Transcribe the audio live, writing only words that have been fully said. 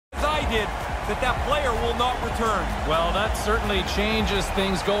did, that player will not return. Well, that certainly changes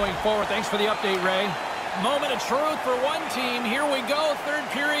things going forward. Thanks for the update, Ray. Moment of truth for one team. Here we go. Third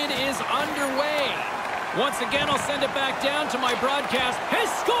period is underway. Once again, I'll send it back down to my broadcast. He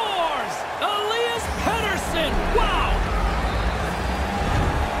scores! Elias Pettersson! Wow!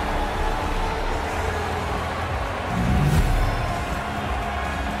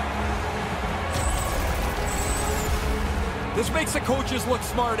 This makes the coaches look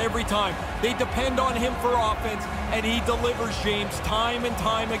smart every time. They depend on him for offense, and he delivers, James, time and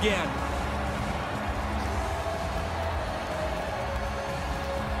time again.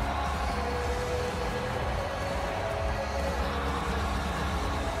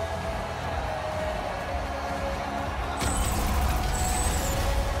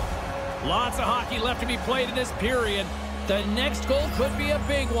 Lots of hockey left to be played in this period. The next goal could be a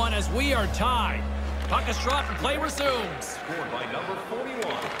big one as we are tied. Puck is dropped and play resumes. Scored by number 41.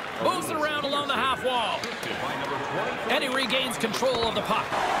 Moves it around along the half wall. And he regains control of the puck.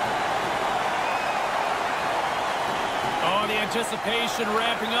 Oh, the anticipation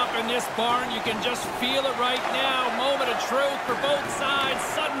ramping up in this barn. You can just feel it right now. Moment of truth for both sides.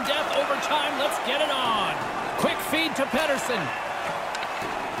 Sudden death overtime. Let's get it on. Quick feed to Pettersson.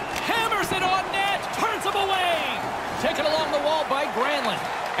 Hammers it on net. Turns him away. Taken along the wall by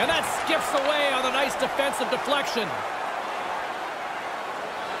Granlund. And that skips away on a nice defensive deflection.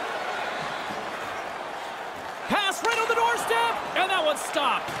 Pass right on the doorstep. And that one's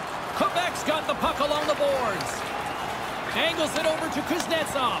stopped. Quebec's got the puck along the boards. Angles it over to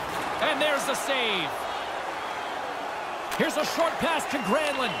Kuznetsov. And there's the save. Here's a short pass to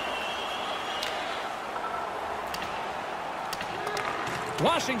Granlund.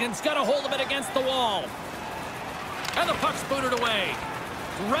 Washington's got a hold of it against the wall. And the puck's booted away.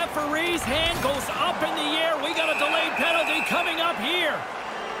 Referee's hand goes up in the air. We got a delayed penalty coming up here.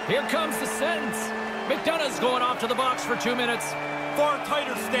 Here comes the sentence. McDonough's going off to the box for 2 minutes. Far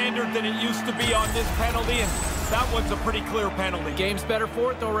tighter standard than it used to be on this penalty, and that one's a pretty clear penalty. Game's better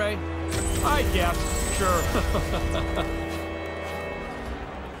for it, though, Ray. I guess, sure.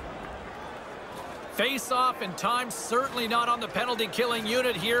 Face-off, and time certainly not on the penalty-killing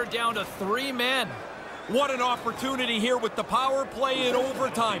unit here, down to 3 men. What an opportunity here with the power play in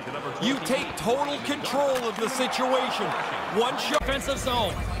overtime. You take total control of the situation. One shot. Defensive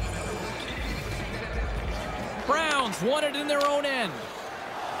zone. Browns want it in their own end.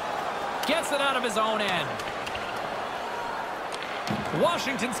 Gets it out of his own end.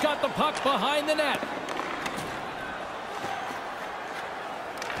 Washington's got the puck behind the net.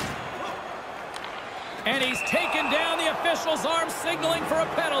 And he's taken down. The official's arm signaling for a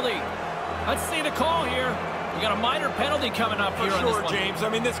penalty. Let's see the call here. We got a minor penalty coming up here on this one. Sure, James. I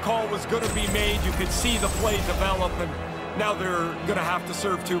mean, this call was going to be made. You could see the play develop, and now they're going to have to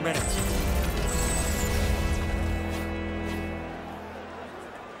serve 2 minutes.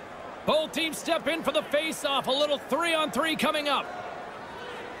 Both teams step in for the face-off. A little 3-on-3 coming up.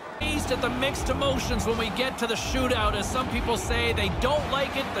 At the mixed emotions when we get to the shootout. As some people say, they don't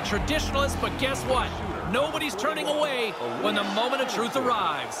like it, the traditionalists, but guess what? Nobody's turning away when the moment of truth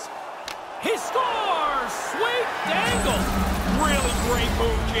arrives. He scores! Sweet dangle! Really great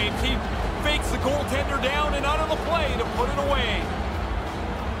move, James. He fakes the goaltender down and out of the play to put it away.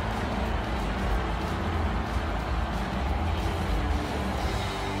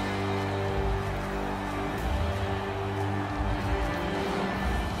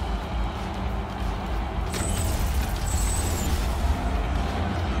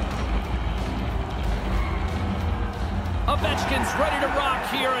 Ovechkin's ready to rock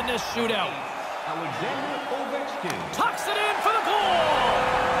here in this shootout. Alexander Ovechkin. Tucks it in for the goal!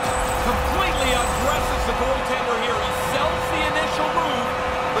 Completely outdresses the goaltender here. He sells the initial move.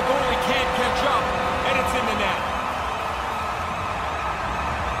 The goalie can't catch up, and it's in the net.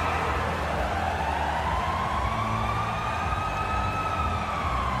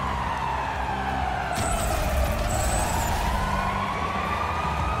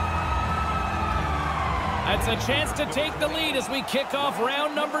 That's a chance to take the lead as we kick off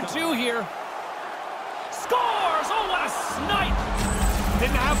round number 2 here. Scores! Oh, what a snipe!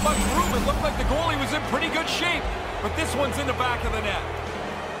 Didn't have much room. It looked like the goalie was in pretty good shape, but this one's in the back of the net.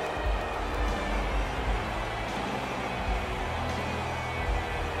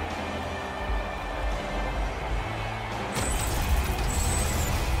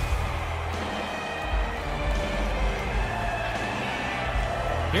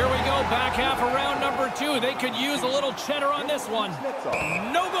 Here we go, back half of round number 2. They could use a little cheddar on this one.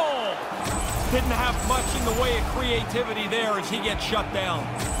 No goal! Didn't have much in the way of creativity there as he gets shut down.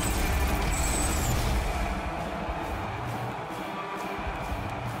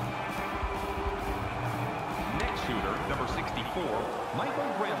 Michael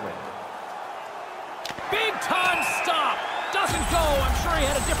Bradley. Big time stop. Doesn't go. I'm sure he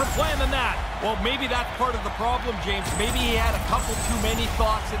had a different plan than that. Well, maybe that's part of the problem, James. Maybe he had a couple too many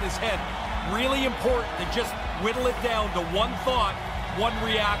thoughts in his head. Really important to just whittle it down to one thought, one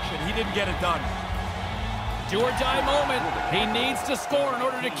reaction. He didn't get it done. Do or die moment. He needs to score in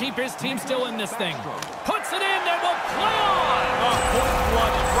order to keep his team still in this thing. Puts it in and will play on. Oh,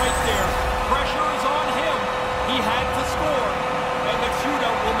 cold-blooded right there. Pressure is on him. He had to score, and the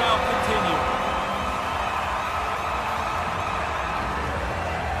shootout will now continue.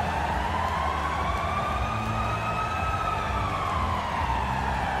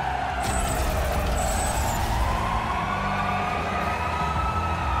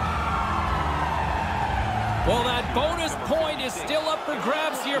 Well, that bonus point is still up for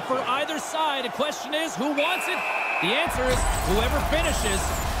grabs here for either side. The question is, who wants it? The answer is whoever finishes.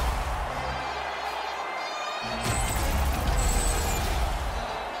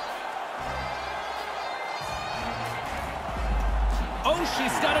 Oh,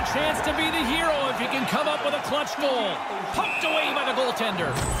 she's got a chance to be the hero if he can come up with a clutch goal. Poked away by the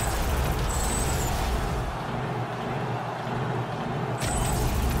goaltender.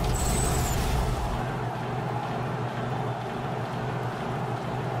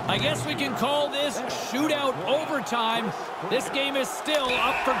 I guess we can call this shootout overtime. This game is still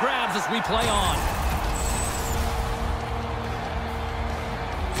up for grabs as we play on.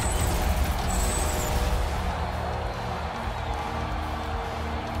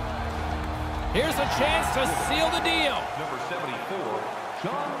 Here's a chance to seal the deal. Number 74,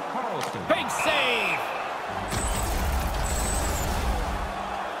 John Carlson. Big save.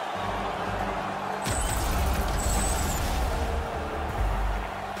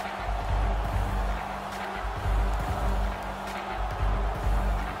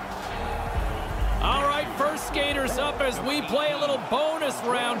 All right, first skaters up as we play a little bonus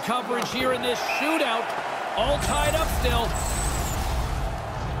round coverage here in this shootout. All tied up still.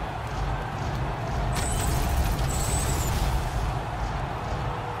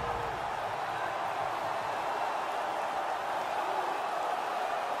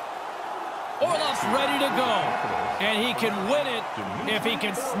 Orlov's ready to go, and he can win it if he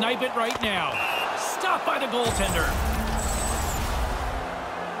can snipe it right now. Stopped by the goaltender.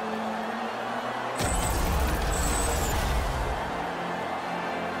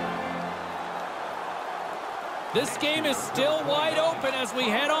 This game is still wide open as we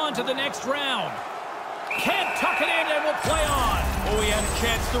head on to the next round. Can't tuck it in and will play on. Oh, he had a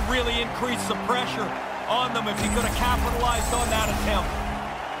chance to really increase the pressure on them if he could have capitalized on that attempt.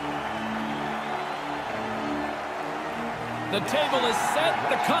 The table is set,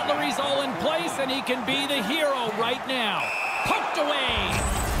 the cutlery's all in place, and he can be the hero right now. Poked away.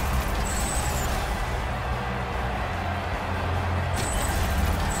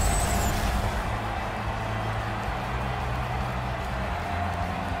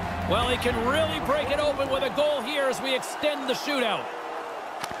 Well, he can really break it open with a goal here as we extend the shootout.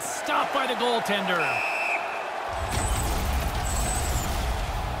 Stopped by the goaltender.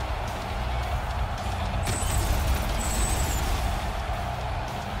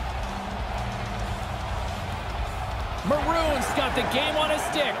 Maroon's got the game on his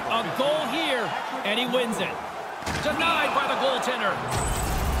stick. A goal here, and he wins it. Denied by the goaltender.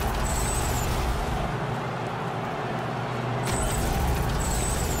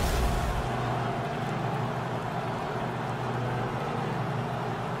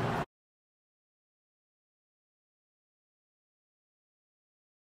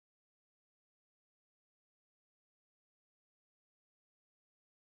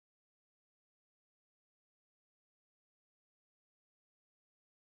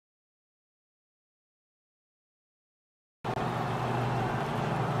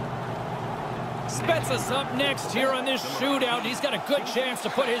 Spezza's up next here on this shootout. He's got a good chance to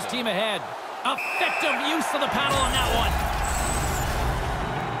put his team ahead. Effective use of the paddle on that one.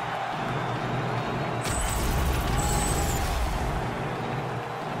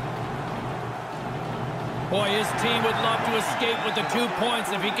 Boy, his team would love to escape with the 2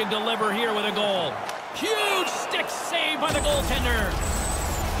 points if he can deliver here with a goal. Huge stick save by the goaltender.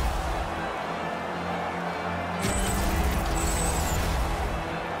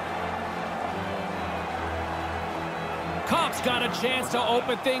 Copp's got a chance to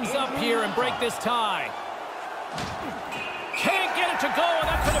open things up here and break this tie. Can't get it to go,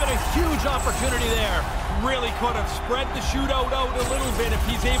 and that could have been a huge opportunity there. Really could have spread the shootout out a little bit if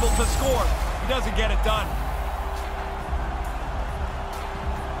he's able to score. He doesn't get it done.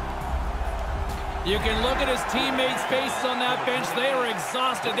 You can look at his teammates' faces on that bench. They are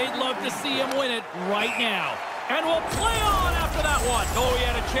exhausted. They'd love to see him win it right now. And we'll play on after that one. Oh, he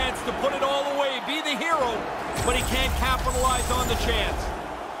had a chance to put it all away, be the hero, but he can't capitalize on the chance.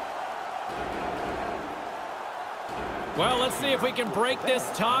 Well, let's see if we can break this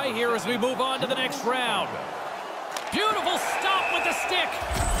tie here as we move on to the next round. Beautiful stop with the stick.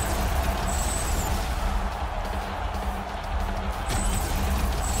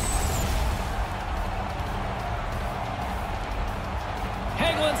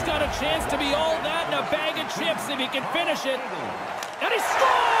 Hagelin's got a chance to be all that and a bag of chips if he can finish it. And he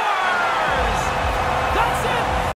scores! That's it!